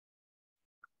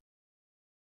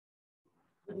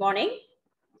Good morning.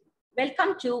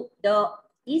 Welcome to the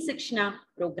e-Shikshana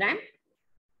program.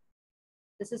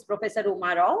 This is Professor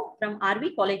Uma Rao from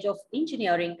RV College of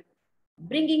Engineering,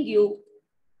 bringing you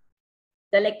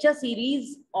the lecture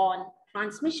series on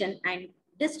transmission and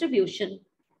distribution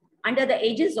under the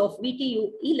aegis of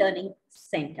VTU e-Learning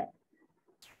Center.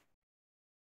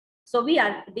 So we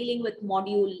are dealing with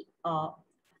module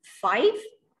 5,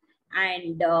 and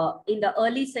in the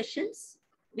early sessions,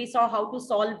 we saw how to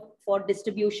solve for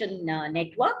distribution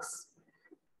networks.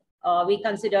 We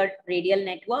considered radial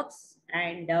networks,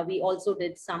 and we also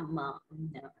did some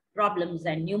problems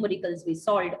and numericals we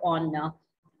solved on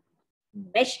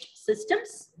meshed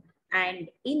systems. And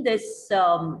in this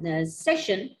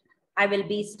session, I will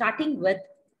be starting with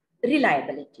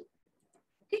reliability.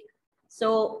 Okay,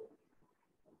 so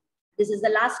this is the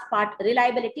last part.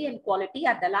 Reliability and quality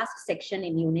are the last section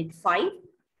in Unit 5.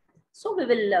 So we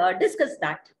will discuss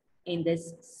that in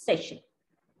this session.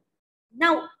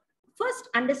 Now, first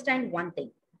understand one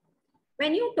thing.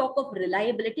 When you talk of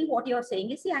reliability, what you're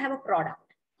saying is, see, I have a product.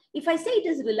 If I say it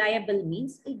is reliable,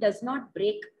 means it does not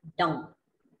break down.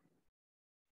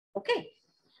 Okay.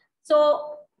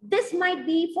 So this might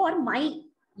be for my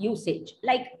usage.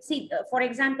 Like, see, for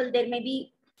example,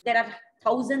 there are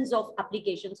thousands of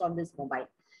applications on this mobile.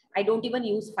 I don't even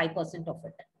use 5% of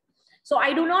it. So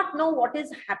I do not know what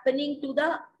is happening to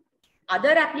the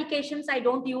other applications I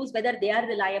don't use, whether they are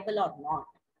reliable or not.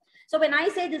 So when I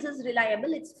say this is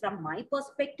reliable, it's from my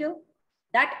perspective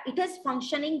that it is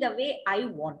functioning the way I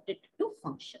want it to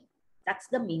function. That's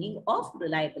the meaning of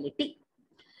reliability.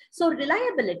 So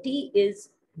reliability is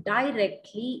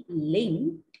directly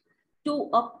linked to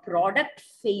a product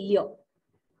failure.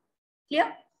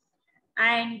 Clear?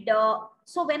 And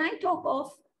so when I talk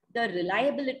of the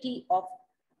reliability of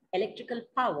electrical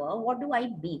power, what do I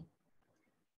mean?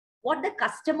 What the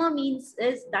customer means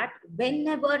is that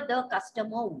whenever the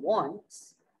customer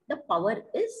wants, the power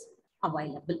is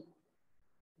available.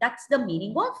 That's the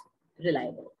meaning of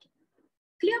reliability.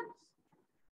 Clear?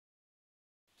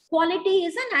 Quality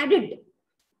is an added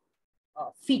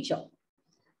feature.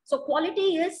 So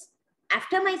quality is,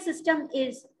 after my system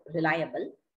is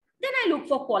reliable, then I look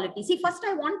for quality. See, first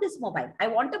I want this mobile. I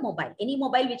want a mobile, any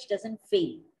mobile which doesn't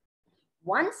fail.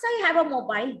 Once I have a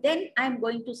mobile, then I'm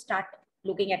going to start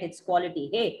looking at its quality.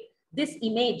 Hey, this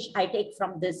image I take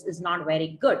from this is not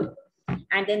very good.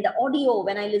 And then the audio,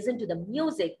 when I listen to the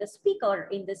music, the speaker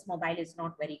in this mobile is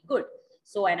not very good.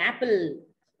 So an Apple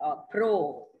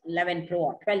Pro, 11 Pro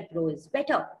or 12 Pro is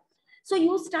better. So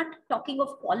you start talking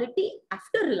of quality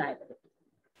after reliability.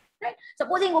 Right?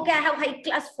 Supposing, okay, I have high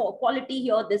class for quality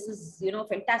here. This is,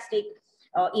 fantastic.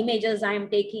 Images I am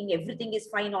taking, everything is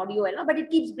fine, audio, but it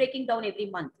keeps breaking down every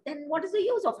month. Then what is the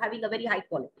use of having a very high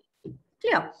quality?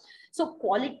 Clear? So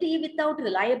quality without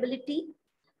reliability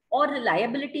or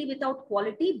reliability without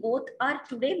quality, both are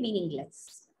today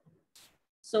meaningless.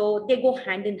 So they go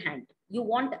hand in hand. You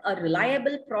want a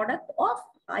reliable product of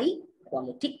high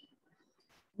quality.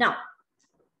 Now,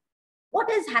 what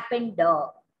has happened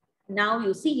now?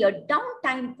 You see here,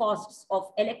 downtime costs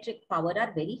of electric power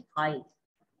are very high.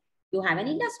 You have an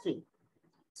industry.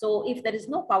 So if there is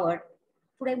no power,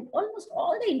 today almost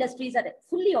all the industries are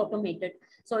fully automated.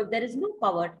 So if there is no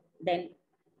power, then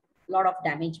a lot of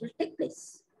damage will take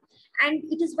place. And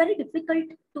it is very difficult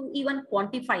to even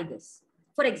quantify this.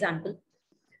 For example,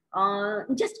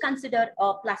 just consider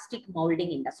a plastic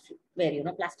molding industry where,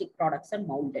 plastic products are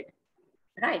molded,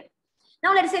 right?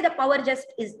 Now, let's say the power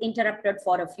just is interrupted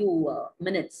for a few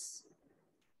minutes.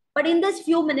 But in this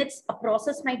few minutes, a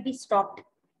process might be stopped.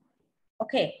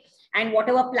 Okay. And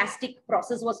whatever plastic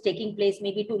process was taking place,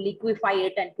 maybe to liquefy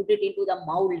it and put it into the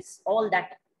molds, all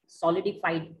that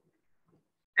solidified.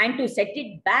 And to set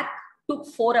it back took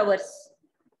 4 hours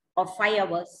or 5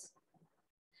 hours.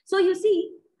 So you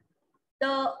see,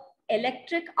 the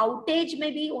electric outage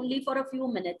may be only for a few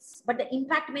minutes, but the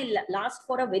impact may last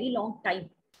for a very long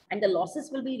time. And the losses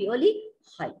will be really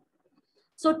high.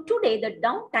 So today, the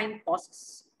downtime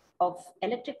costs of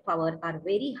electric power are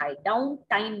very high.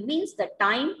 Downtime means the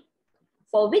time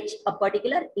for which a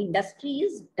particular industry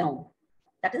is down.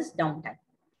 That is downtime.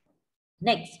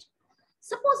 Next,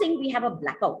 supposing we have a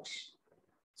blackout.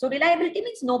 So reliability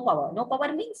means no power. No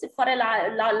power means for a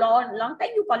long time,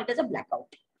 you call it as a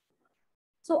blackout.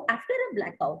 So after a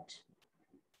blackout,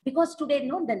 because today,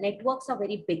 the networks are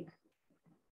very big.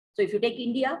 So if you take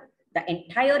India, the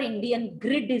entire Indian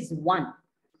grid is one.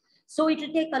 So it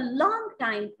will take a long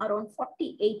time, around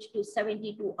 48 to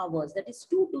 72 hours. That is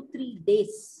 2 to 3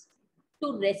 days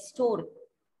to restore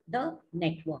the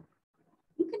network.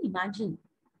 You can imagine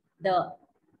the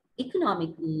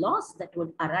economic loss that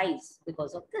would arise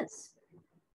because of this.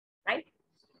 right?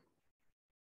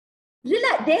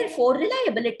 Therefore,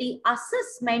 reliability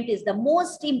assessment is the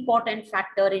most important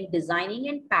factor in designing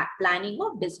and planning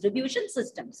of distribution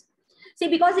systems. See,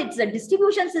 because it's the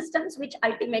distribution systems which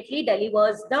ultimately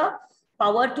delivers the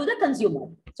power to the consumer.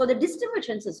 So the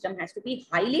distribution system has to be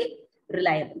highly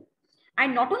reliable.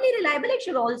 And not only reliable, it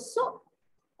should also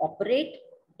operate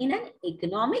in an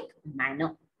economic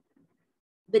manner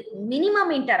with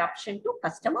minimum interruption to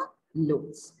customer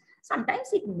loads. Sometimes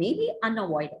it may be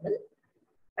unavoidable,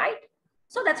 right?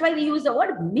 So that's why we use the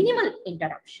word minimal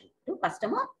interruption to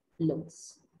customer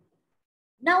loads.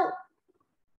 Now,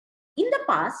 in the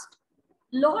past,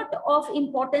 lot of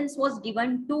importance was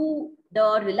given to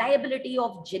the reliability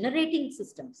of generating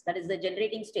systems, that is the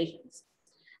generating stations.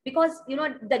 Because, you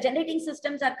know, the generating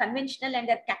systems are conventional and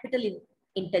they're capital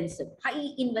intensive. High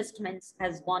investments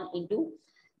has gone into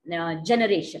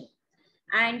generation.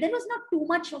 And there was not too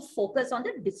much of focus on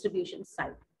the distribution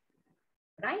side,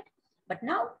 right? But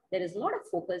now there is a lot of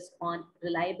focus on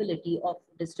reliability of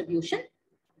distribution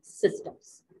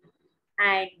systems.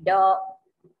 And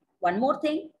one more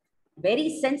thing,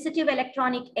 very sensitive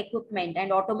electronic equipment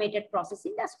and automated process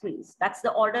industries. That's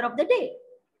the order of the day.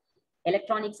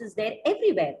 Electronics is there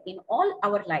everywhere in all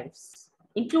our lives,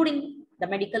 including the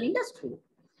medical industry.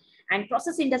 And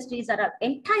process industries are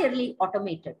entirely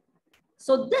automated.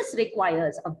 So this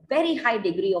requires a very high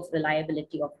degree of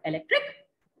reliability of electric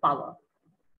power.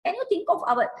 Can you think of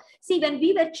see, when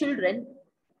we were children,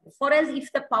 for us,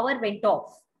 if the power went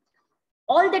off,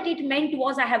 all that it meant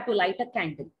was I have to light a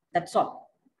candle. That's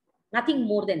all. Nothing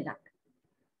more than that.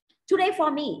 Today,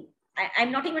 for me,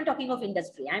 I'm not even talking of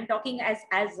industry. I'm talking as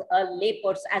a lay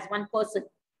person, as one person.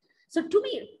 So to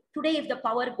me, today, if the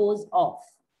power goes off,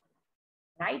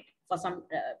 right,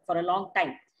 for a long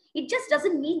time, it just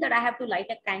doesn't mean that I have to light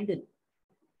a candle.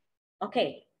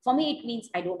 Okay. For me, it means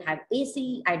I don't have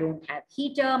AC, I don't have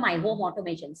heater, my home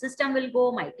automation system will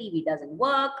go, my TV doesn't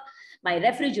work, my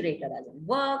refrigerator doesn't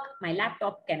work, my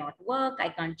laptop cannot work, I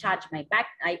can't charge my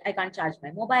I can't charge my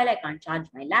mobile, I can't charge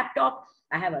my laptop,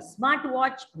 I have a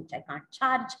smartwatch which I can't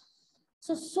charge.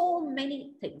 So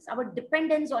many things. Our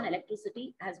dependence on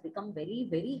electricity has become very,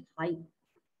 very high,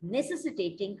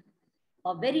 necessitating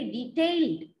a very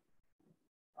detailed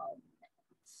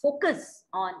focus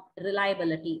on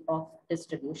reliability of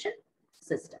distribution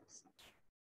systems.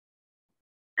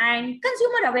 And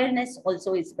consumer awareness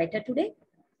also is better today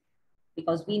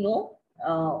because we know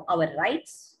our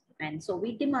rights, and so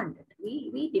we demand it.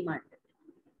 We demand it.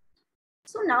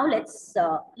 So now let's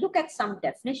look at some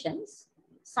definitions.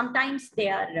 Sometimes they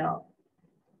are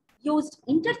used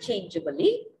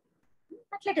interchangeably,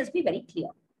 but let us be very clear.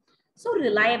 So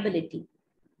reliability.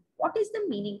 What is the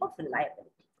meaning of reliability?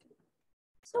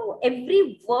 So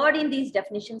every word in these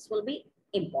definitions will be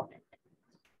important.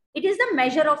 It is the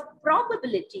measure of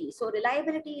probability. So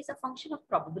reliability is a function of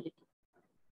probability.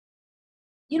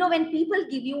 You know, when people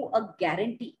give you a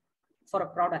guarantee for a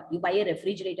product, you buy a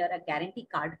refrigerator, a guarantee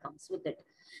card comes with it.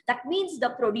 That means the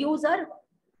producer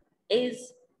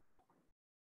is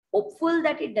hopeful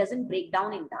that it doesn't break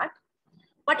down in that.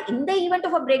 But in the event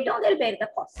of a breakdown, they'll bear the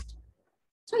cost.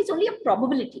 So it's only a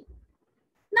probability.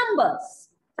 Numbers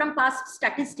from past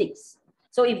statistics.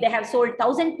 So if they have sold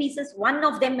 1,000 pieces, one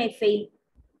of them may fail.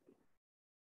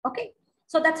 Okay.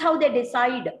 So that's how they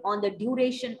decide on the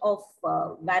duration of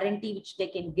warranty which they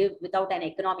can give without an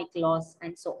economic loss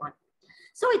and so on.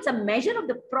 So it's a measure of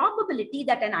the probability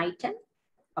that an item,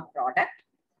 a product,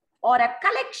 or a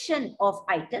collection of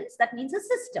items, that means a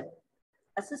system.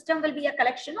 A system will be a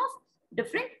collection of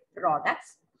different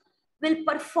products, will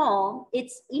perform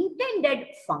its intended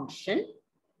function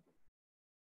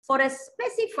for a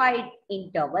specified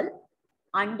interval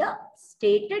under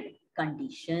stated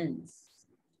conditions.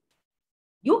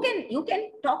 You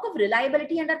can talk of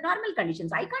reliability under normal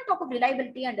conditions. I can't talk of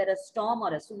reliability under a storm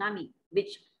or a tsunami,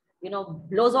 which, you know,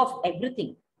 blows off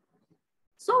everything.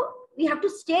 So we have to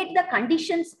state the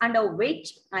conditions under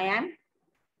which I am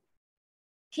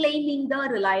claiming the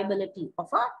reliability of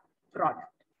a product.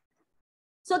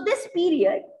 So this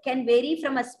period can vary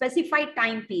from a specified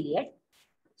time period.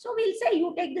 So we'll say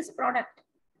you take this product.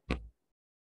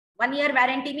 1 year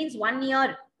warranty means 1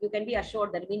 year you can be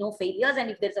assured there will be no failures, and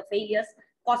if there's a failures,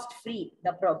 cost free,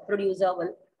 the producer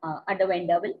will and the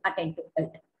vendor will attend to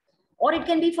it. Or it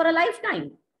can be for a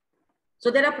lifetime. So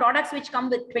there are products which come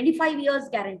with 25 years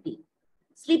guarantee.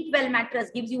 Sleepwell mattress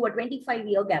gives you a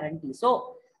 25-year guarantee.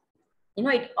 So, you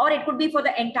know, or it could be for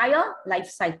the entire life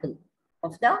cycle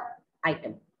of the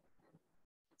item.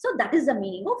 So that is the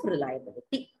meaning of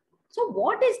reliability. So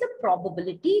what is the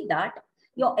probability that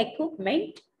your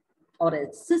equipment or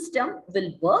a system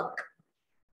will work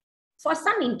for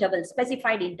some interval,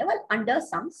 specified interval under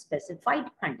some specified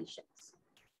conditions.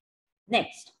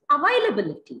 Next,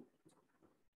 availability.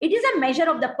 It is a measure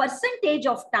of the percentage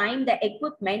of time the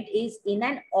equipment is in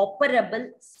an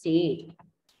operable state.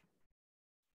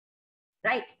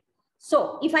 Right?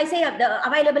 So if I say the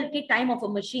availability time of a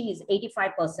machine is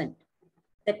 85%,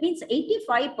 that means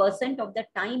 85% of the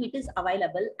time it is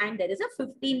available and there is a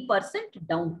 15%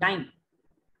 downtime.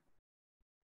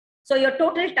 So your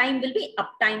total time will be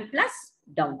uptime plus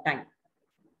downtime.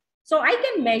 So I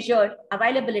can measure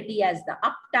availability as the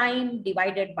uptime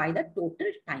divided by the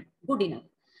total time. Good enough.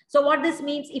 So what this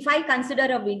means, if I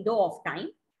consider a window of time,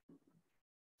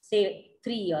 say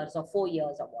 3 years or 4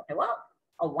 years or whatever,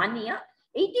 or 1 year,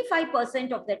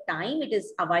 85% of the time it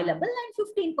is available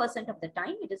and 15% of the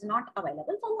time it is not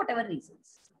available for whatever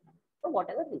reasons. For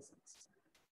whatever reasons.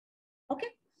 Okay.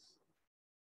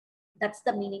 That's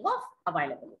the meaning of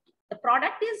availability. The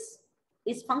product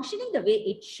is functioning the way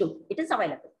it should. It is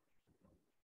available.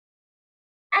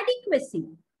 Adequacy.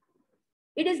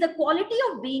 It is the quality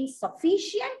of being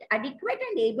sufficient, adequate,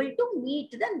 and able to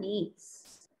meet the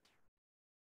needs.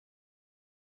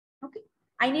 Okay.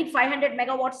 I need 500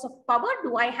 megawatts of power.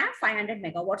 Do I have 500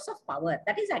 megawatts of power?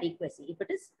 That is adequacy. If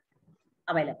it is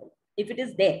available, if it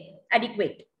is there,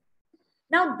 adequate.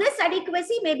 Now, this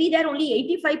adequacy may be there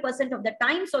only 85% of the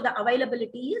time. So the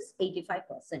availability is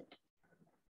 85%.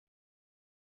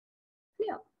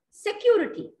 Clear?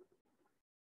 Security.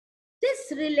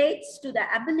 This relates to the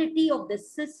ability of the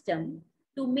system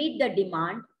to meet the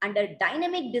demand under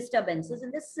dynamic disturbances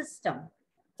in the system.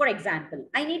 For example,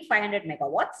 I need 500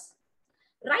 megawatts.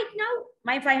 Right now,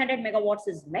 my 500 megawatts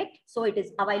is met, so it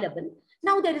is available.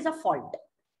 Now there is a fault.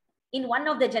 In one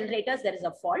of the generators, there is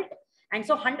a fault. And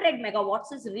so 100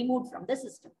 megawatts is removed from the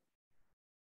system.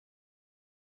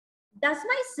 Does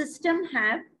my system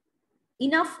have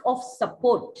enough of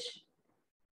support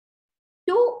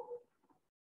to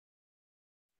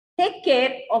take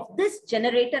care of this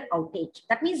generator outage?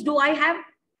 That means, do I have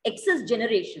excess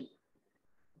generation?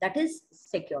 That is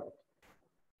security.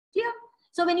 Clear?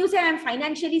 So when you say I'm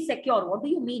financially secure, what do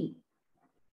you mean?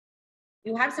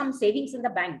 You have some savings in the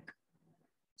bank.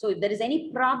 So if there is any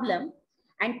problem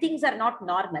and things are not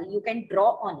normal, you can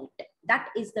draw on it. That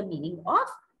is the meaning of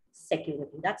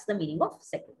security. That's the meaning of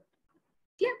security.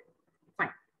 Clear? Fine.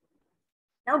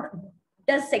 Now,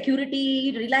 does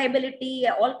security, reliability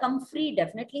all come free?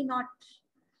 Definitely not.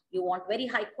 You want very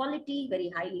high quality,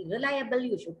 very highly reliable.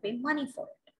 You should pay money for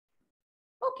it.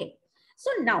 Okay. So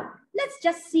now let's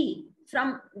just see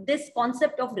from this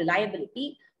concept of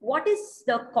reliability, what is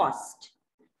the cost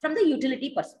from the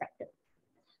utility perspective?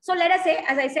 So let us say,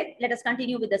 as I said, let us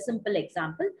continue with a simple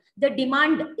example. The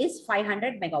demand is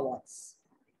 500 megawatts.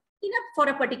 For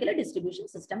a particular distribution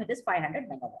system, it is 500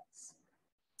 megawatts.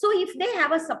 So if they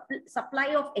have a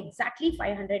supply of exactly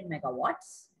 500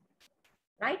 megawatts,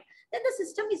 right, then the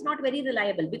system is not very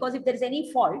reliable, because if there is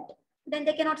any fault, then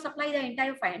they cannot supply the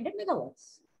entire 500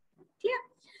 megawatts. Clear?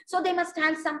 So they must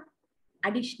have some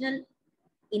additional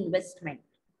investment.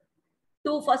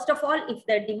 To, first of all, if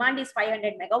the demand is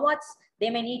 500 megawatts, they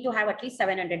may need to have at least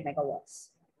 700 megawatts,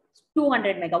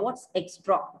 200 megawatts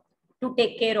extra to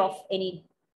take care of any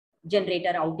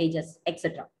generator outages,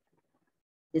 etc.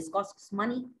 This costs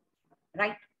money,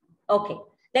 right? Okay.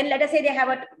 Then let us say they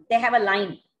have a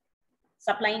line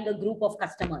supplying a group of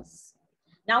customers.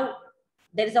 Now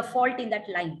there is a fault in that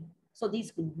line. So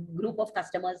these group of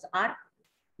customers are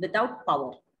without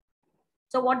power.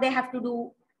 So what they have to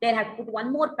do, they have to put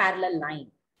one more parallel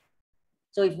line.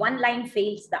 So if one line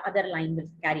fails, the other line will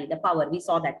carry the power. We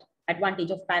saw that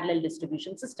advantage of parallel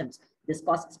distribution systems. This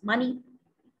costs money.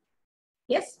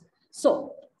 Yes.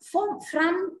 So from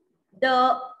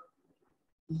the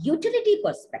utility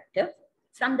perspective,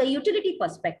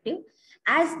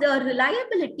 as the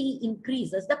reliability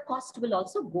increases, the cost will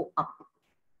also go up,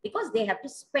 because they have to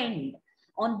spend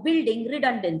on building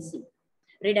redundancy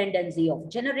of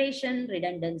generation,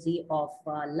 redundancy of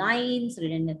lines,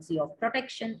 redundancy of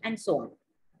protection, and so on.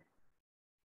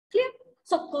 Clear?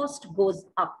 So cost goes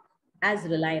up as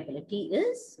reliability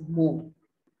is more.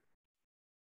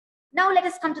 Now let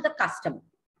us come to the customer.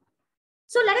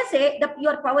 So let us say that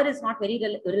your power is not very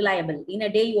reliable. In a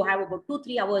day, you have about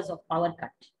 2-3 hours of power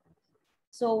cut.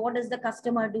 So what does the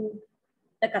customer do?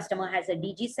 The customer has a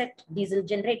DG set, diesel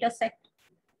generator set,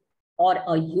 or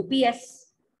a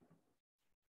UPS,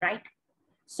 right?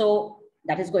 So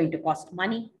that is going to cost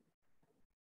money.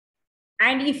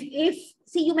 And if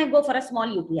see, you may go for a small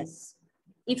UPS.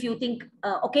 If you think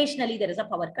occasionally there is a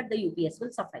power cut, the UPS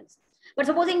will suffice. But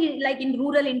supposing like in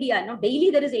rural India, no,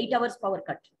 daily there is 8 hours power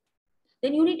cut.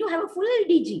 Then you need to have a full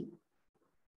DG.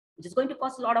 which is going to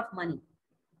cost a lot of money.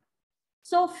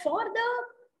 So for the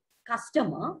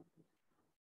customer,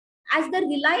 as the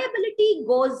reliability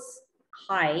goes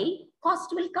high,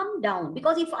 cost will come down,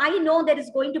 because if I know there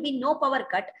is going to be no power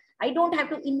cut, I don't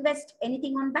have to invest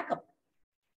anything on backup.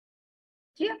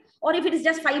 Clear? Or if it is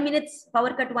just 5 minutes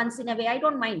power cut once in a way, I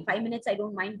don't mind. 5 minutes, I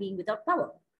don't mind being without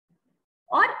power.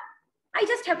 Or I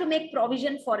just have to make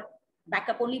provision for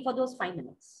backup only for those 5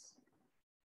 minutes.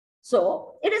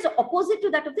 So it is opposite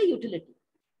to that of the utility.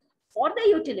 For the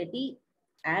utility,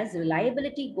 as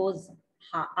reliability goes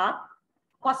up,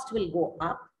 cost will go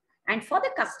up. And for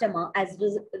the customer, as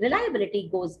reliability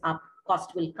goes up,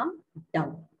 cost will come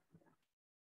down.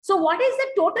 So what is the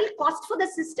total cost for the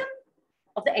system?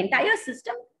 Of the entire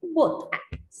system? Both.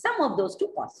 Sum of those two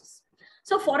costs.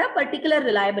 So for a particular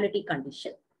reliability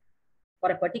condition,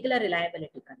 what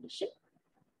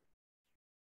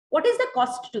is the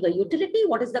cost to the utility?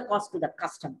 What is the cost to the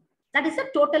customer? That is the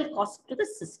total cost to the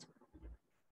system.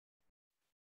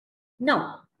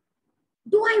 Now,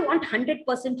 do I want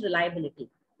 100% reliability?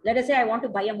 Let us say I want to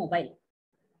buy a mobile.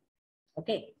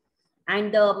 Okay.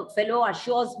 And the fellow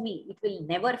assures me it will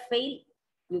never fail.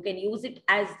 You can use it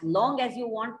as long as you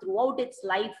want throughout its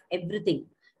life, everything.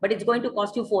 But it's going to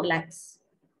cost you 4 lakhs.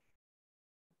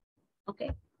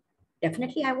 Okay.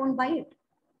 Definitely I won't buy it.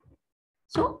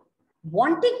 So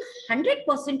wanting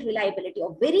 100% reliability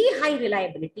or very high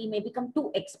reliability may become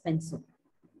too expensive.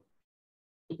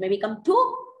 It may become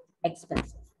too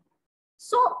expensive.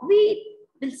 So we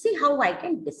will see how I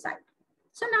can decide.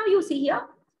 So now you see here,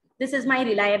 this is my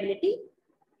reliability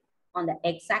on the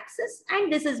x-axis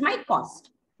and this is my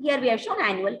cost. Here we have shown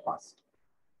annual cost.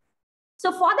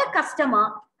 So for the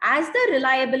customer, as the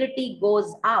reliability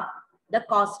goes up, the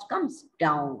cost comes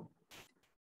down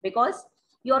because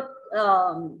your,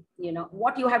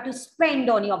 what you have to spend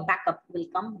on your backup will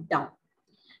come down.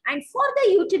 And for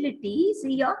the utilities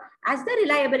here, as the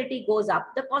reliability goes up,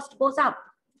 the cost goes up.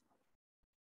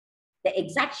 The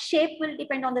exact shape will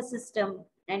depend on the system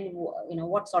and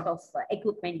what sort of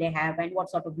equipment they have and what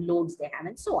sort of loads they have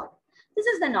and so on. This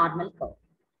is the normal curve.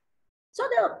 So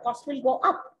the cost will go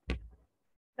up,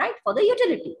 right, for the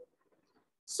utility.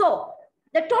 So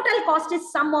the total cost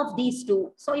is sum of these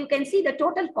two. So you can see the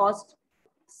total cost,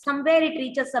 somewhere it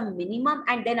reaches some minimum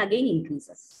and then again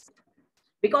increases.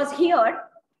 Because here,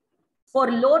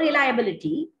 for low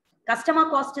reliability, customer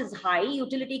cost is high,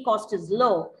 utility cost is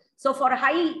low. So for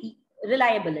high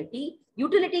reliability,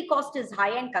 utility cost is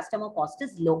high and customer cost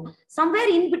is low. Somewhere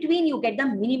in between, you get the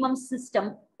minimum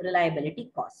system reliability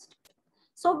cost.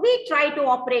 So we try to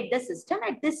operate the system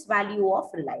at this value of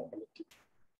reliability.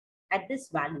 At this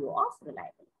value of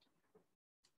reliability.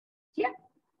 Clear?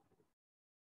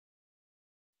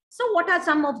 So what are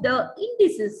some of the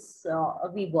indices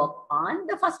we work on?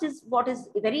 The first is what is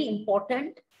very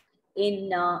important in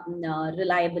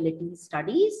reliability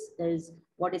studies is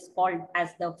what is called as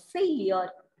the failure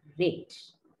rate.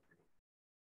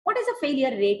 What is a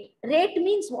failure rate? Rate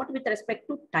means what with respect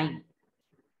to time.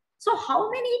 So how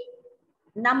many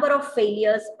number of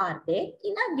failures are there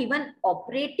in a given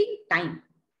operating time,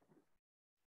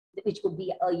 which could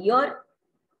be a year,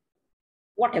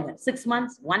 whatever, 6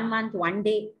 months, 1 month, 1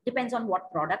 day, depends on what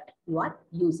product you are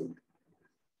using.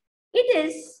 It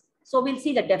is, so we'll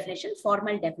see the definition,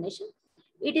 formal definition.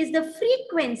 It is the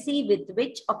frequency with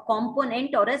which a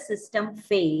component or a system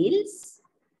fails,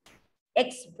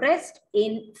 expressed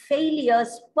in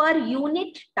failures per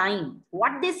unit time.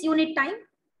 What this unit time?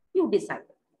 You decide.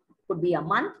 Could be a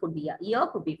month, could be a year,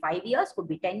 could be 5 years, could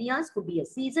be 10 years, could be a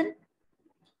season.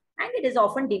 And it is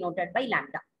often denoted by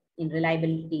lambda. In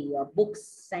reliability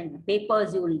books and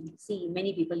papers, you will see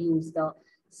many people use the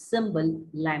symbol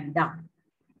lambda.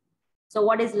 So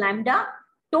what is lambda?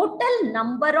 Total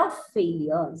number of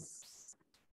failures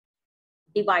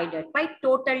divided by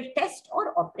total test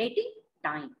or operating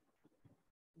time.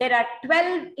 There are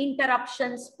 12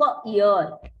 interruptions per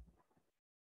year.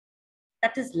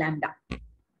 That is lambda.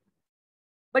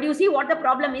 But you see what the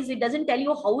problem is, it doesn't tell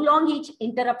you how long each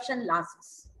interruption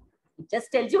lasts. It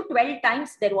just tells you 12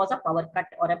 times there was a power cut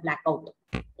or a blackout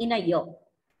in a year.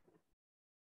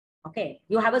 Okay,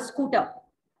 you have a scooter.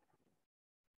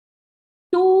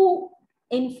 2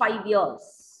 in 5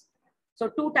 years. So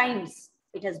 2 times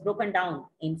it has broken down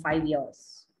in 5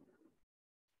 years.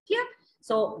 Clear?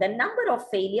 So the number of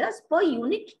failures per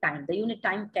unit time, the unit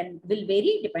time will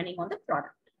vary depending on the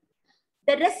product.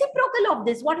 The reciprocal of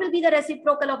this, what will be the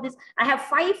reciprocal of this? I have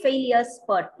 5 failures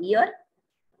per year.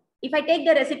 If I take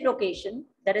the reciprocation,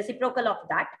 the reciprocal of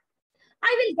that,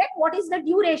 I will get what is the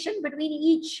duration between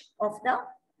each of the,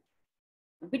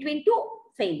 between 2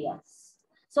 failures.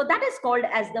 So that is called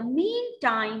as the mean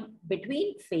time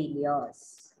between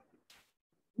failures.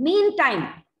 Mean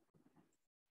time.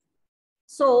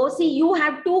 So see, you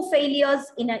have 2 failures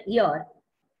in a year.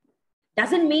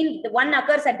 Doesn't mean one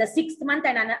occurs at the 6th month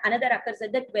and another occurs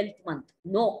at the 12th month.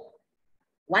 No.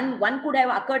 One could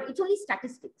have occurred. It's only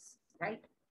statistics, right?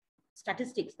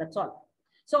 Statistics, that's all.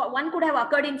 So one could have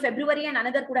occurred in February and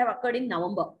another could have occurred in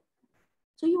November.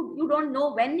 So you don't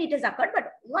know when it has occurred,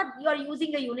 but you are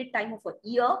using a unit time of a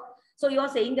year. So you are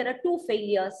saying there are 2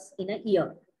 failures in a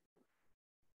year.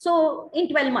 So in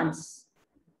 12 months.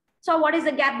 So what is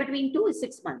the gap between 2 is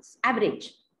 6 months,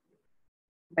 average.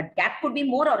 But gap could be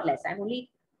more or less. I'm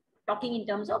only talking in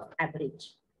terms of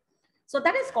average. So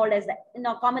that is called as,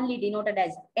 commonly denoted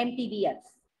as MTBF.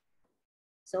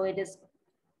 So it is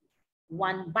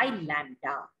 1 by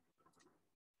lambda.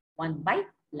 1 by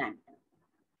lambda.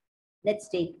 Let's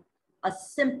take a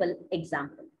simple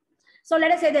example. So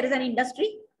let us say there is an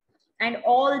industry and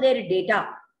all their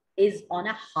data is on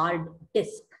a hard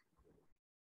disk.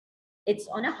 It's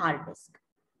on a hard disk.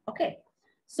 Okay.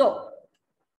 So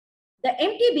the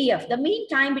MTBF, the mean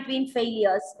time between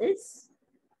failures, is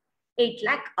 8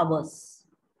 lakh hours.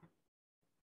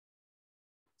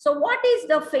 So what is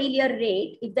the failure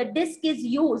rate if the disk is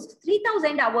used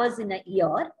 3000 hours in a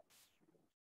year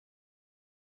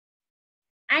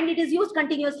and it is used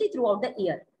continuously throughout the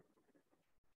year?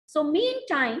 So mean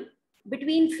time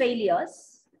between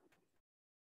failures,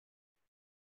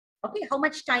 okay, how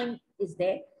much time is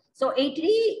there? So 8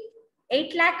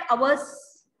 lakh hours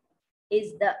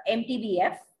is the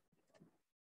MTBF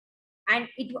and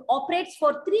it operates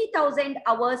for 3000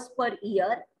 hours per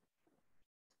year.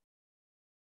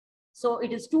 So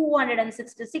it is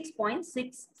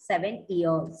 266.67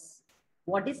 years.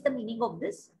 What is the meaning of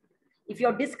this? If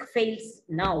your disk fails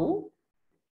now,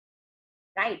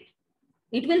 right,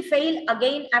 it will fail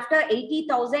again after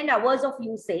 80,000 hours of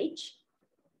usage.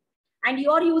 And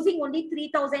you are using only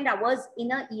 3000 hours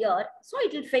in a year. So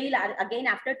it will fail again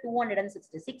after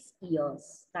 266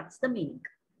 years. That's the meaning.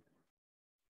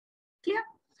 Clear?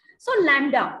 So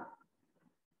lambda,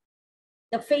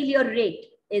 the failure rate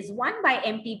is 1 by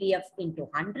MTBF into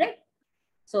 100.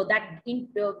 So that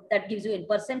gives you in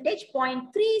percentage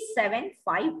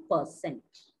 0.375%.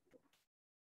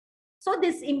 So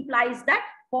this implies that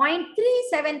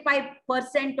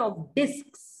 0.375% of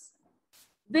disks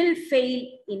will fail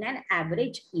in an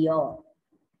average year.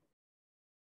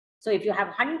 So if you have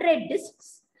 100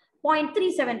 disks,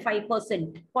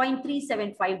 0.375%,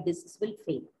 0.375 disks will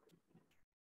fail.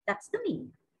 That's the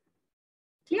mean.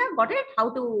 Clear? Got it? How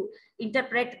to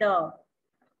interpret the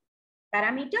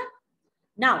parameter?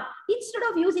 Now, instead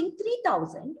of using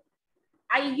 3000,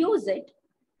 I use it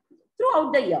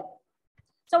throughout the year.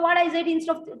 So what is it?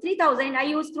 Instead of 3000, I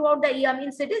use throughout the year,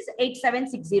 means it is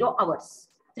 8760 hours.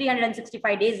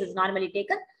 365 days is normally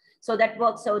taken. So that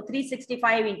works out.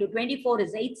 365 into 24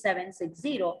 is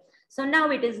 8760. So now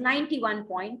it is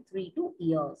 91.32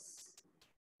 years.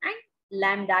 And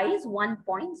lambda is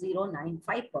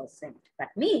 1.095%.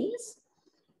 That means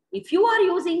if you are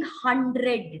using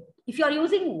 100, if you are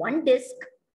using one disk,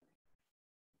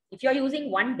 it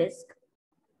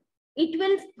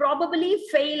will probably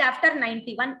fail after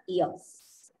 91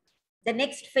 years. The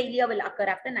next failure will occur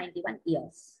after 91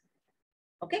 years.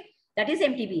 Okay, that is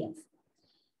MTBF.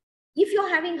 If you're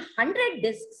having 100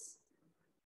 disks,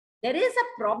 there is a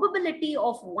probability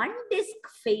of one disk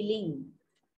failing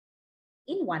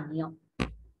in 1 year.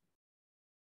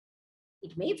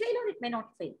 It may fail or it may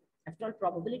not fail. After all,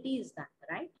 probability is that,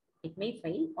 right? It may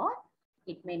fail or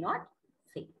it may not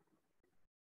fail.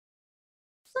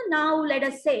 So now let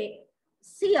us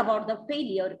see about the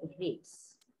failure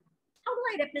rates. How do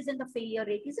I represent the failure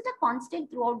rate? Is it a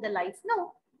constant throughout the life?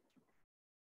 No.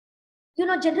 You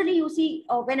know, generally you see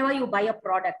whenever you buy a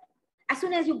product, as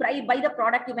soon as you buy the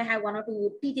product, you may have 1 or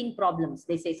 2 teething problems.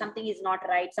 They say something is not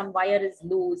right, some wire is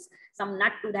loose, some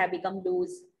nut could have become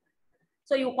loose.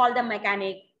 So you call the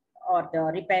mechanic or the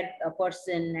repair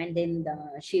person and then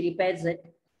she repairs it.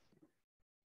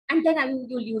 And then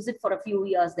you'll use it for a few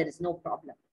years, there is no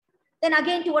problem. Then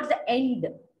again towards the end,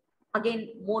 again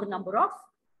more number of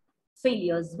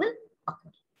failures will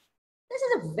occur. This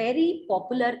is a very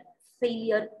popular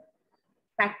failure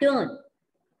pattern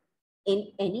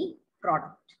in any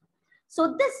product.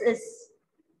 So this is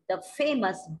the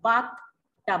famous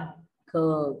bathtub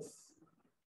curve.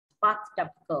 Bathtub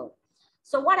curve.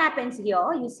 So what happens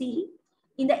here, you see,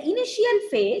 in the initial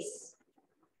phase,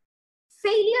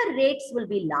 failure rates will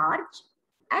be large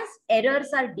as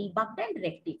errors are debugged and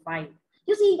rectified.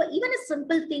 You see, even a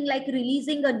simple thing like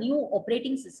releasing a new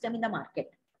operating system in the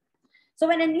market. So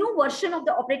when a new version of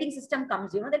the operating system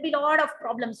comes, there'll be a lot of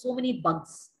problems, so many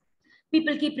bugs.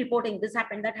 People keep reporting this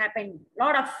happened, that happened, a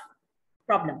lot of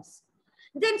problems.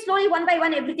 Then slowly, one by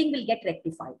one, everything will get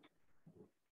rectified,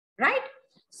 right?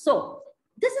 So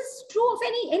this is true of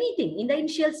anything in the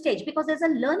initial stage, because there's a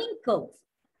learning curve.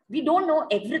 We don't know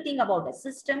everything about a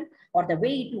system or the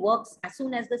way it works as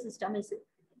soon as the system is in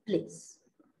place.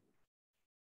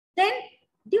 Then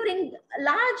during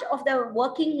large of the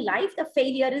working life, the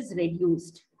failure is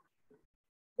reduced,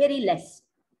 very less.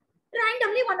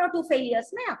 Randomly, 1 or 2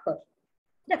 failures may occur.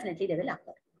 Definitely they will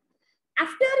occur.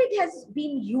 After it has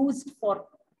been used for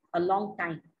a long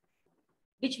time,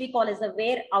 which we call as the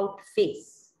wear out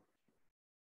phase,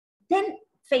 then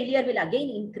failure will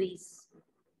again increase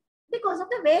because of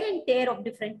the wear and tear of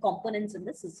different components in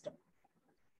the system.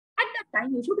 At that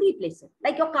time, you should replace it.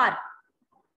 Like your car.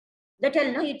 They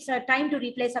tell, no, it's a time to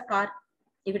replace a car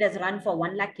if it has run for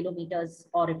 1 lakh kilometers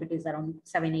or if it is around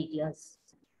 7-8 years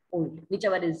old,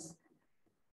 whichever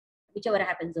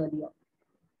happens earlier.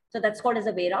 So that's called as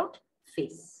a wear out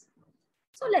phase.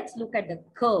 So let's look at the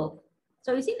curve.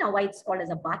 So you see now why it's called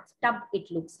as a bathtub. It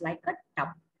looks like a tub.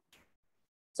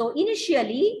 So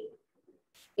initially,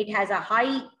 it has a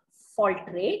high fault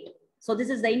rate. So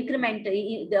this is the increment,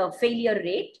 the failure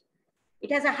rate.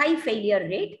 It has a high failure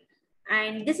rate.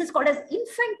 And this is called as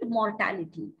infant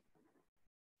mortality.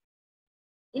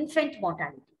 Infant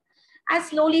mortality. As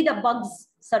slowly the bugs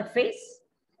surface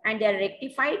and they are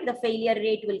rectified, the failure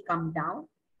rate will come down.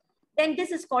 Then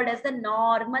this is called as the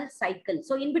normal cycle.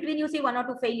 So in between, you see 1 or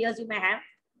 2 failures you may have,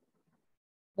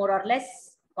 more or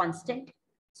less constant.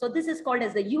 So this is called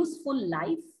as the useful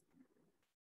life.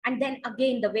 And then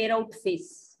again, the wear out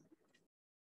phase.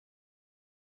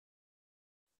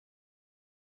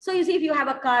 So you see, if you have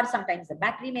a car, sometimes the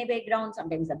battery may break down,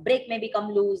 sometimes the brake may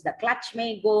become loose, the clutch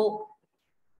may go.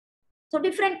 So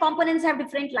different components have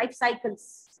different life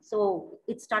cycles. So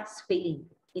it starts failing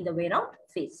in the wear out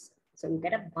phase. So you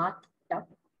get a bathtub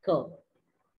curve,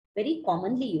 very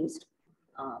commonly used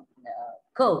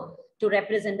curve to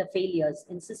represent the failures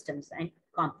in systems and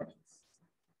components.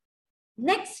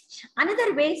 Next,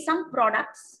 another way some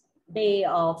products, they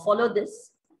follow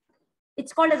this.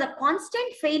 It's called as a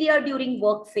constant failure during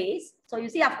work phase. So you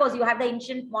see, of course, you have the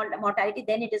infant mortality,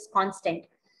 then it is constant.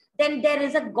 Then there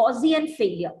is a Gaussian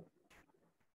failure.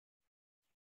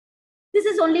 This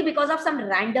is only because of some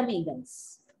random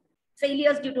events,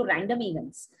 failures due to random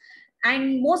events.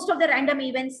 And most of the random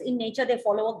events in nature, they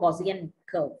follow a Gaussian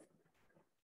curve.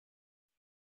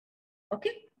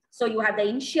 Okay, so you have the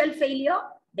initial failure,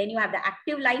 then you have the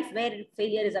active life where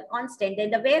failure is a constant,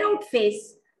 then the wear out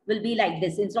phase will be like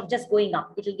this. Instead of just going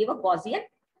up, it will give a Gaussian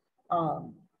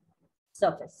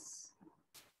surface.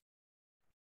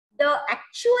 The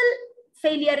actual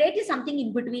failure rate is something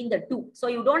in between the two. So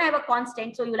you don't have a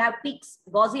constant, so you will have peaks,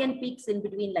 Gaussian peaks in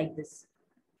between like this.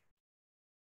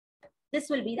 This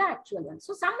will be the actual one.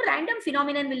 So some random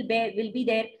phenomenon will be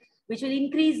there, which will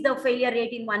increase the failure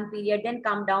rate in one period, then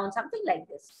come down, something like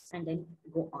this, and then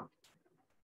go on.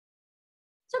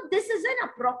 So this is an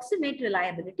approximate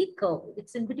reliability curve.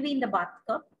 It's in between the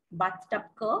bathtub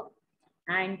curve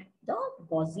and the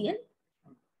Gaussian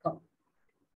curve.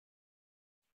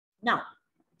 Now,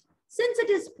 since it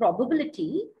is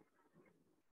probability,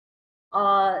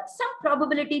 some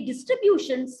probability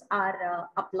distributions are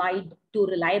applied to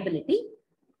reliability.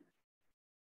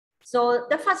 So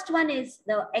the first one is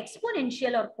the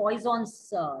exponential or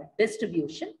Poisson's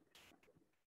distribution.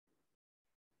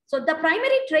 So the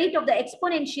primary trait of the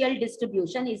exponential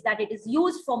distribution is that it is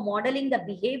used for modeling the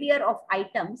behavior of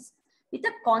items with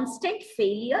a constant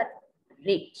failure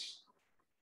rate.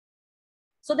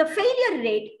 So the failure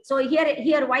rate, so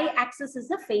here y-axis is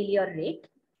the failure rate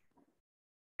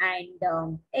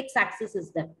and x-axis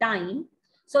is the time.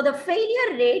 So the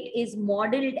failure rate is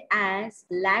modeled as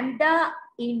lambda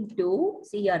into,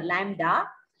 see here, lambda.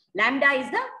 Lambda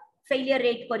is the failure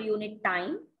rate per unit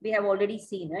time. We have already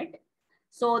seen it.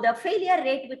 So the failure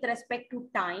rate with respect to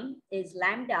time is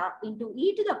lambda into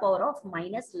e to the power of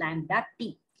minus lambda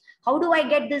t. How do I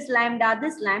get this lambda?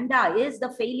 This lambda is the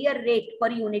failure rate per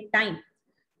unit time.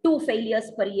 2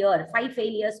 failures per year, 5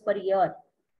 failures per year.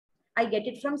 I get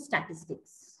it from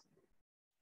statistics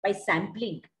by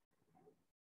sampling.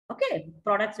 Okay,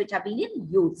 products which have been in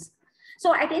use.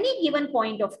 So at any given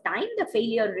point of time, the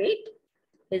failure rate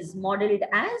is modeled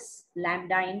as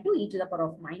lambda into e to the power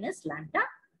of minus lambda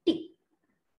t.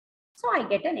 So I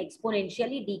get an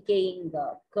exponentially decaying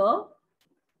curve.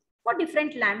 For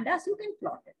different lambdas, you can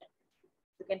plot it.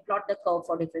 You can plot the curve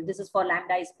for different. This is for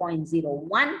lambda is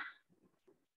 0.01.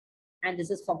 And this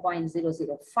is for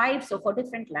 0.005. So for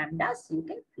different lambdas, you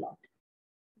can plot.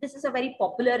 This is a very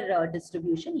popular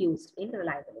distribution used in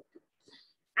reliability.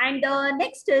 And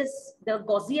next is the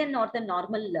Gaussian or the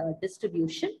normal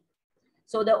distribution.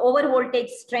 So the overvoltage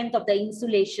strength of the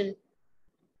insulation,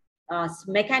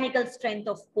 mechanical strength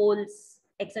of poles,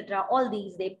 etc. All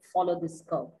these, they follow this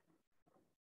curve,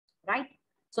 right?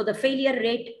 So the failure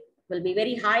rate will be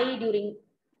very high during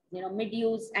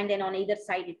mid-use, and then on either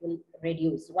side it will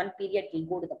reduce. One period will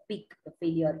go to the peak, the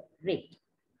failure rate.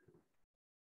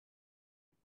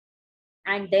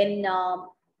 And then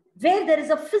where there is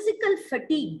a physical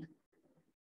fatigue,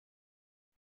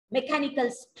 mechanical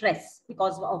stress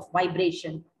because of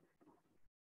vibration,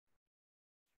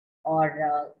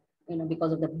 or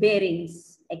because of the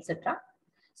bearings, etc.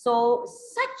 So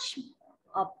such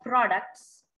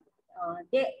products,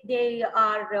 they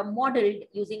are modeled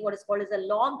using what is called as a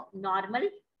log normal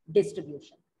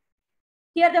distribution.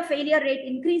 Here the failure rate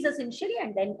increases initially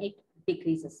and then it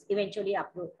decreases, eventually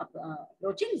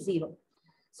approaching zero.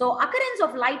 So occurrence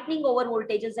of lightning over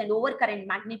voltages and overcurrent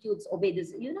magnitudes obey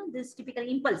this, this typical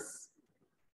impulse.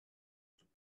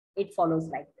 It follows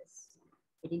like this.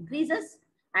 It increases,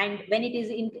 and when it is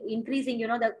increasing,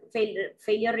 the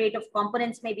failure rate of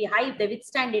components may be high. If they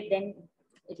withstand it, then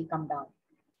it will come down.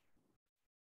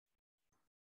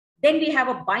 Then we have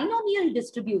a binomial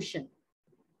distribution,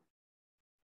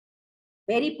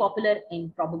 very popular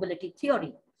in probability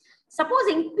theory.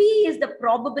 Supposing P is the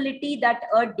probability that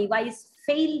a device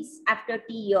fails after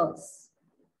T years,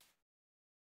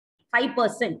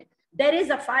 5%. There is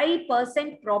a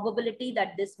 5% probability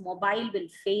that this mobile will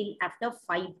fail after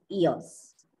 5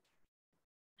 years.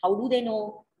 How do they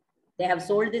know? They have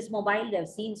sold this mobile, they have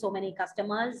seen so many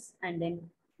customers, and then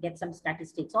get some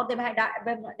statistics. Or they might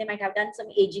have done some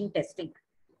aging testing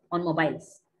on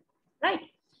mobiles, right?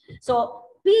 So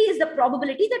P is the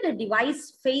probability that a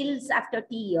device fails after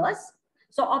T years.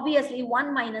 So obviously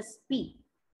 1 minus P,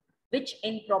 which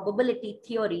in probability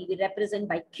theory we represent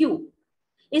by Q,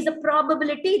 is the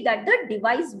probability that the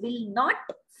device will not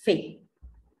fail.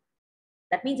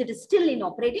 That means it is still in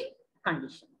operating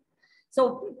condition.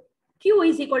 So Q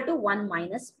is equal to 1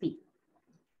 minus P.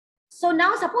 So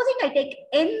now supposing I take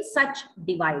n such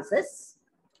devices.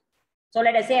 So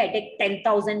let us say I take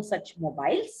 10,000 such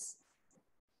mobiles.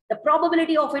 The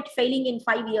probability of it failing in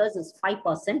 5 years is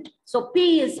 5%. So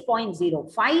P is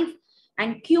 0.05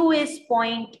 and Q is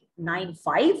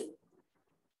 0.95.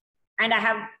 And I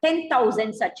have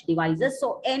 10,000 such devices.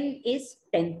 So N is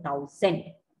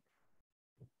 10,000.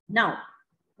 Now,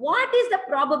 what is the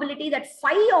probability that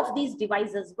 5 of these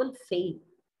devices will fail?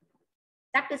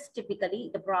 That is typically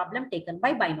the problem taken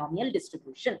by binomial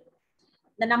distribution.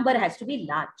 The number has to be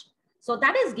large. So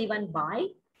that is given by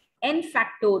n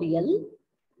factorial.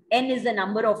 N is the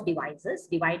number of devices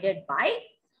divided by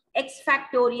x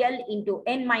factorial into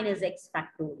n minus x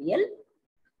factorial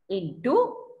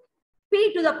into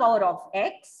p to the power of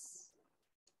x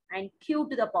and q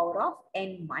to the power of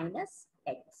n minus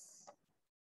x.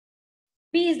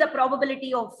 P is the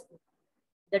probability of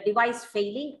the device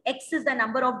failing. X is the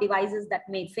number of devices that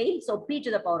may fail. So p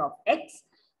to the power of x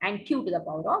and q to the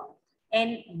power of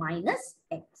n minus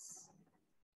x.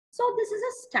 So this is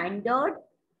a standard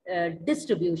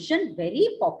distribution,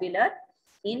 very popular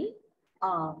in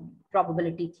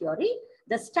probability theory.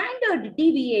 The standard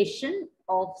deviation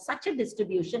of such a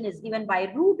distribution is given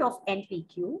by root of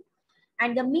NPQ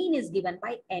and the mean is given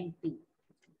by NP.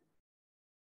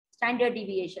 Standard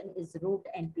deviation is root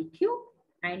NPQ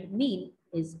and mean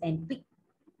is NP.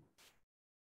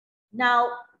 Now,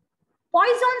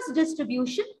 Poisson's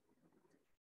distribution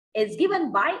is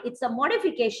given by, it's a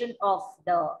modification of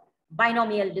the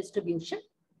binomial distribution.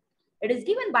 It is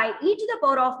given by e to the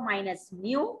power of minus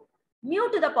mu, mu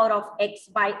to the power of x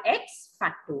by x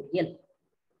factorial.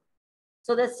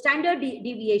 So the standard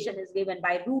deviation is given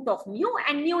by root of mu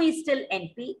and mu is still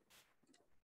NP.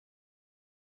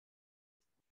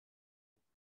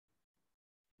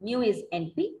 Mu is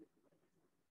NP.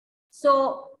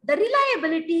 So the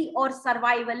reliability or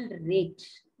survival rate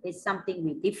is something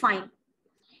we define.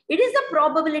 It is the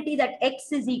probability that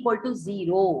x is equal to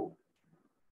 0.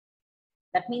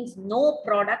 That means no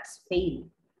products fail.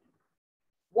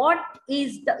 What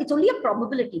is the, it's only a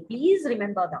probability. Please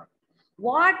remember that.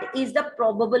 What is the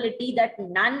probability that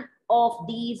none of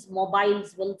these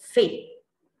mobiles will fail?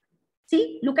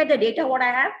 See, look at the data what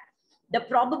I have. The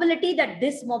probability that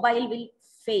this mobile will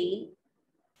fail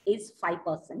is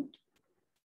 5%.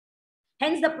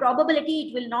 Hence, the probability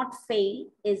it will not fail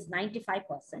is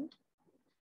 95%.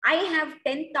 I have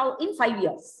 10,000 in 5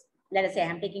 years. Let us say I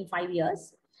am taking 5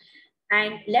 years.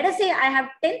 And let us say I have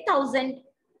 10,000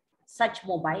 such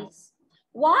mobiles.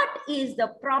 What is the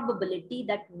probability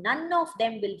that none of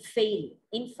them will fail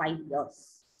in 5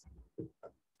 years?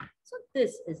 So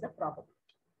this is the probability.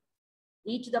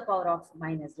 E to the power of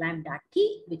minus lambda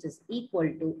t, which is equal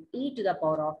to e to the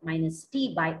power of minus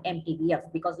t by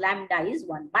mtbf, because lambda is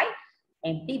 1 by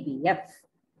mtbf.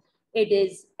 It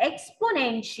is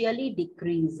exponentially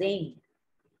decreasing.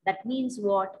 That means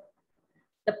what?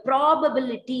 The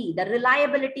probability, the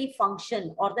reliability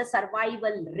function or the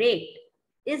survival rate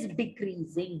is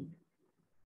decreasing,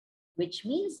 which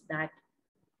means that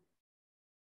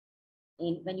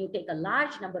when you take a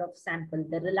large number of samples,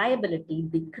 the reliability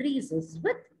decreases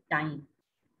with time.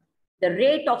 The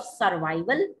rate of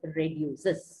survival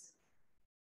reduces.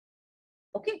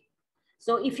 Okay.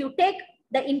 So if you take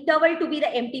the interval to be the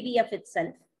MTBF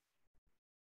itself,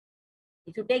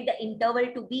 if you take the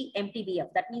interval to be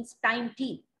MTBF, that means time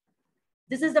t.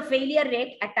 This is the failure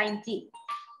rate at time t.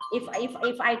 If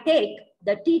I take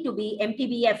the t to be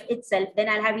MTBF itself, then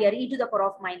I'll have here e to the power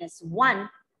of minus 1,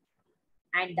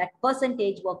 and that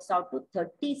percentage works out to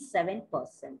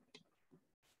 37%,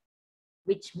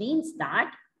 which means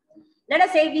that, let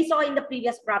us say we saw in the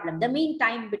previous problem, the mean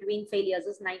time between failures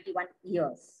is 91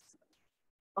 years.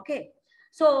 Okay.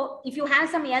 So if you have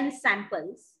some n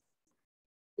samples,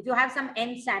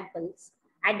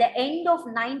 at the end of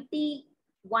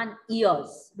 91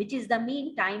 years, which is the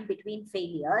mean time between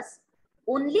failures,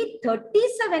 only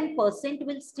 37%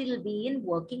 will still be in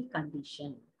working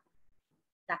condition.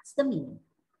 That's the mean.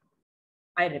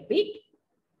 I repeat,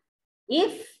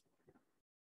 if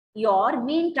your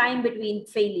mean time between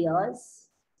failures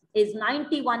is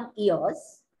 91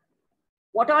 years,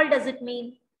 what all does it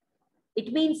mean?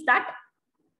 It means that,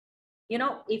 you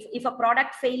know, if a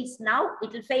product fails now,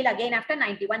 it will fail again after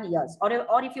 91 years. Or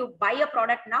if you buy a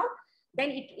product now, then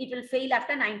it will fail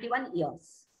after 91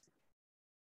 years.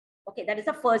 Okay, that is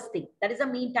the first thing. That is the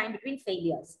mean time between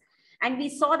failures. And we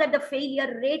saw that the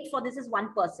failure rate for this is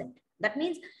 1%. That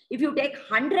means if you take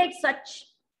 100 such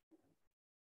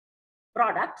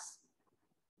products,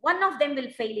 one of them will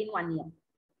fail in 1 year.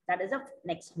 That is the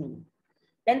next meaning.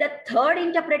 Then the third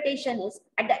interpretation is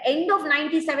at the end of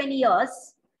 97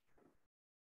 years,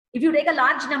 if you take a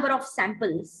large number of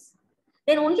samples,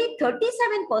 then only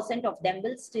 37% of them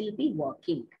will still be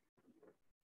working.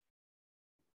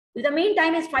 If the mean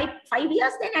time is five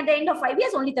years, then at the end of 5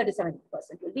 years, only 37%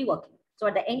 will be working. So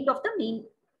at the end of the mean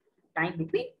time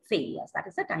between failures, that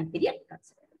is the time period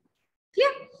considered.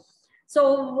 Clear?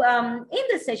 So in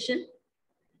this session,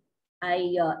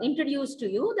 I introduced to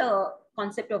you the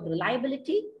concept of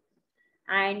reliability,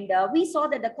 and we saw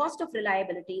that the cost of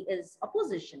reliability is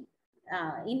opposition,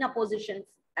 in opposition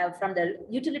from the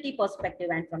utility perspective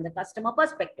and from the customer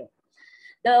perspective.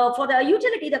 For the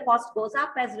utility, the cost goes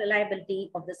up as reliability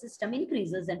of the system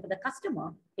increases, and for the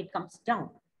customer, it comes down.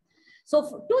 So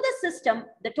to the system,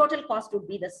 the total cost would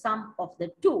be the sum of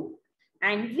the two,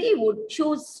 and we would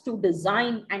choose to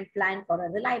design and plan for a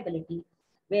reliability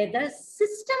where the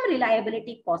system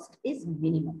reliability cost is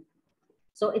minimum.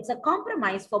 So it's a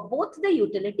compromise for both the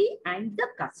utility and the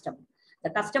customer. The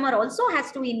customer also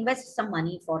has to invest some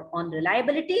money on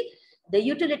reliability. The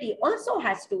utility also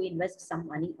has to invest some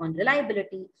money on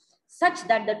reliability such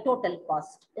that the total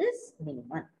cost is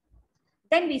minimum.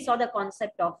 Then we saw the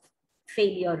concept of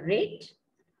failure rate,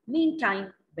 mean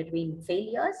time between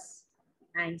failures,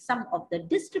 and some of the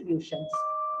distributions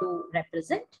to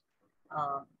represent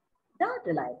the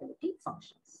reliability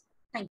functions.